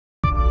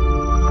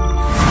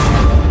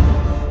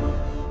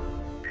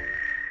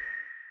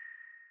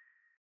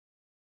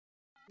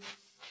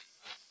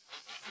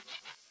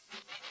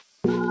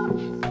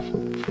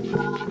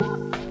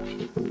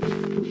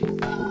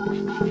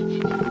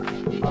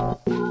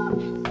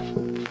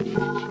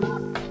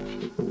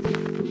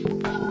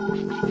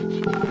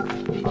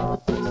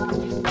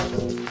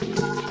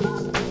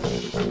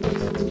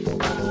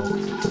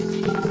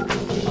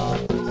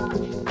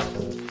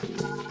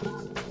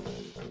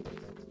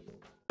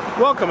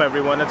Welcome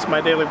everyone, it's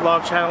my daily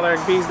vlog channel,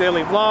 Eric B's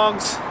Daily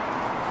Vlogs.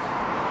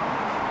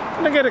 I'm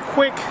gonna get a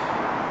quick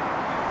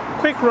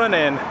run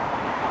in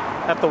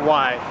at the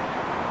Y.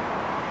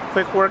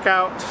 Quick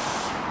workout,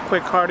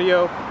 quick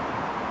cardio.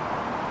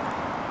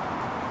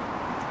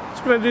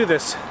 Just gonna do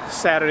this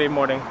Saturday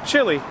morning.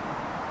 Chilly,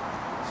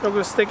 so I'm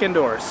gonna stick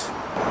indoors.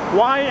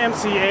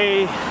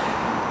 YMCA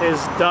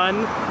is done.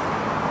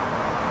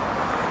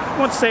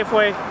 Went to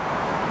Safeway,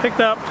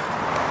 picked up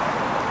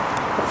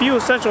a few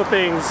essential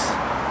things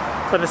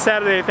for the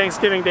Saturday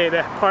Thanksgiving Day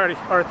party,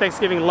 or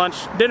Thanksgiving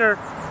lunch, dinner.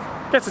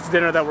 I guess it's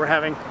dinner that we're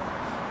having.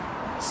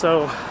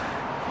 So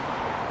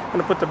I'm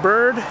gonna put the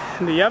bird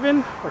in the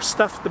oven, or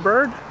stuff the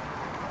bird,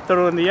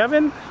 throw it in the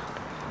oven,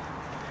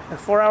 and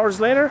 4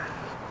 hours later,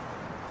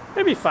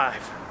 maybe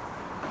 5,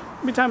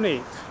 it'll be time to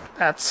eat.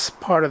 That's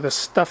part of the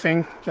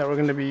stuffing that we're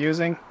gonna be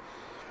using.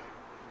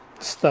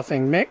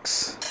 Stuffing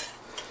mix.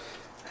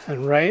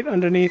 And right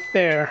underneath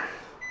there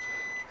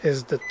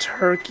is the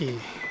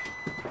turkey.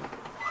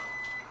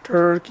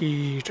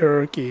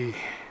 Turkey.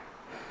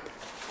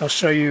 I'll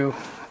show you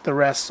the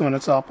rest when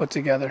it's all put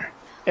together.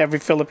 Every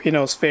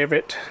Filipino's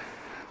favorite,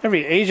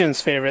 every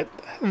Asian's favorite,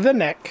 the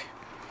neck.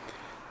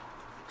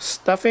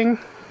 Stuffing,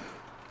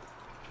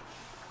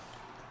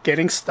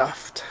 getting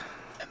stuffed.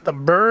 The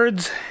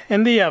bird's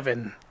in the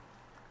oven.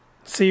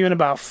 See you in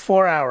about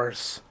 4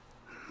 hours.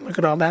 Look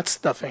at all that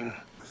stuffing.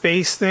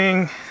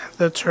 Basting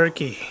the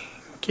turkey,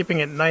 keeping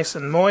it nice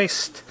and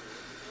moist.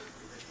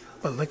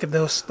 But look at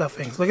those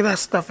stuffings. Look at that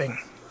stuffing.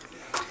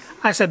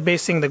 I said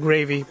basting the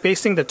gravy,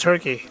 basting the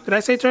turkey. Did I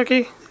say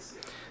turkey?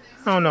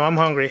 Oh no, I'm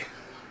hungry.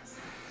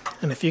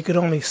 And if you could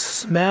only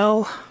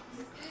smell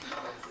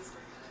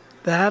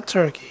that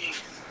turkey.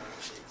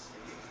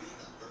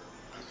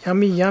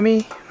 Yummy,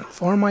 yummy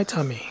for my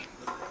tummy.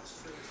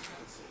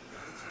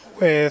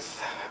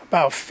 With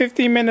about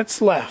 50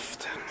 minutes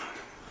left.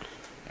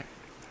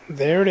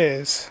 There it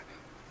is.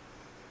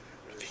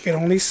 If you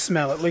could only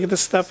smell it. Look at the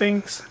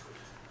stuffings.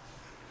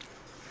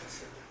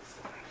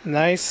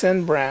 Nice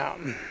and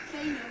brown.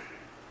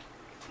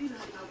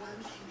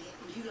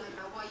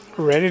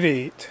 Ready to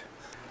eat.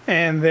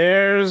 And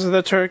there's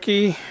the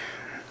turkey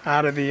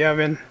out of the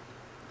oven.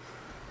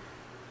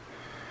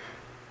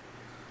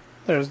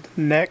 There's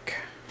the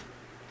neck.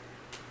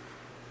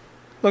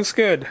 Looks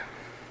good.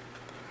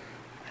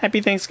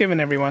 Happy Thanksgiving,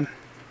 everyone.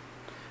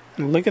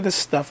 And look at the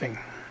stuffing.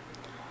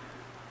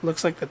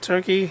 Looks like the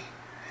turkey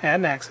had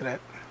an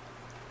accident.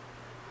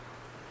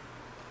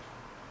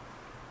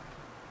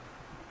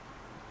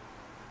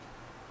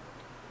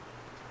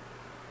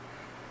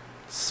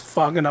 It's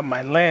fogging up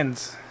my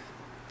lens.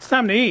 It's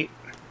time to eat.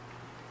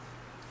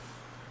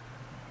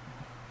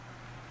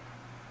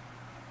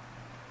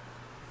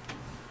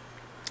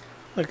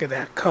 Look at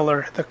that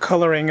color, the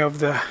coloring of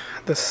the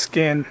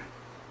skin.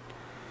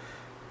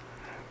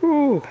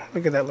 Ooh,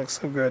 look at that, looks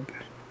so good.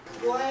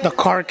 The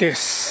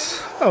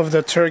carcass of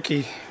the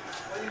turkey.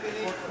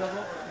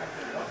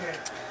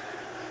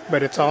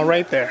 But it's all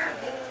right there.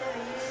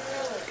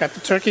 Got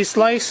the turkey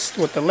sliced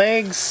with the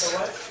legs,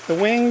 the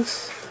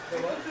wings.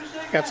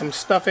 Got some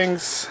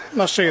stuffings.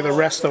 I'll show you the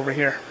rest over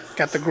here.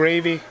 Got the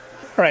gravy.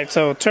 Alright,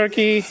 so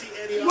turkey.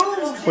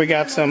 We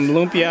got some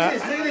lumpia.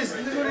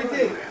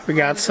 We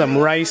got some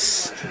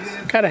rice.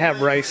 Gotta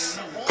have rice.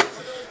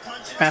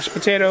 Mashed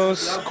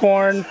potatoes,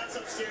 corn.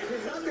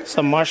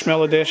 Some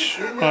marshmallow dish.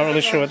 Not really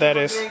sure what that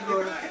is.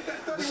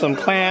 Some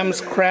clams,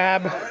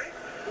 crab,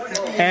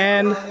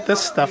 and the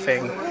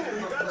stuffing.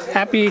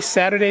 Happy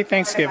Saturday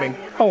Thanksgiving.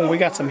 Oh, we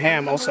got some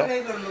ham also.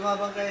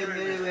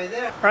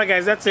 Alright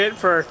guys, that's it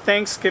for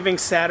Thanksgiving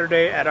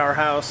Saturday at our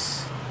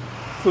house.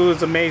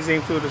 Food's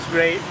amazing, food is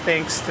great.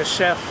 Thanks to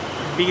Chef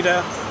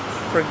Vita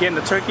for getting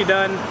the turkey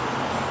done.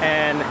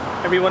 And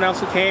everyone else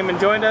who came and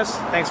joined us,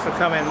 thanks for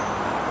coming.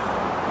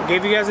 I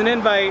gave you guys an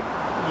invite.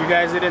 You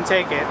guys didn't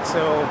take it,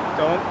 so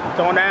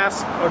don't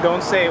ask or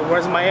don't say,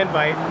 where's my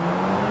invite?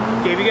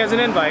 Gave you guys an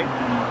invite.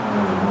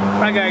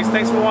 Alright guys,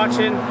 thanks for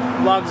watching.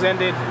 Vlog's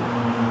ended.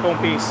 Go in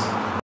peace.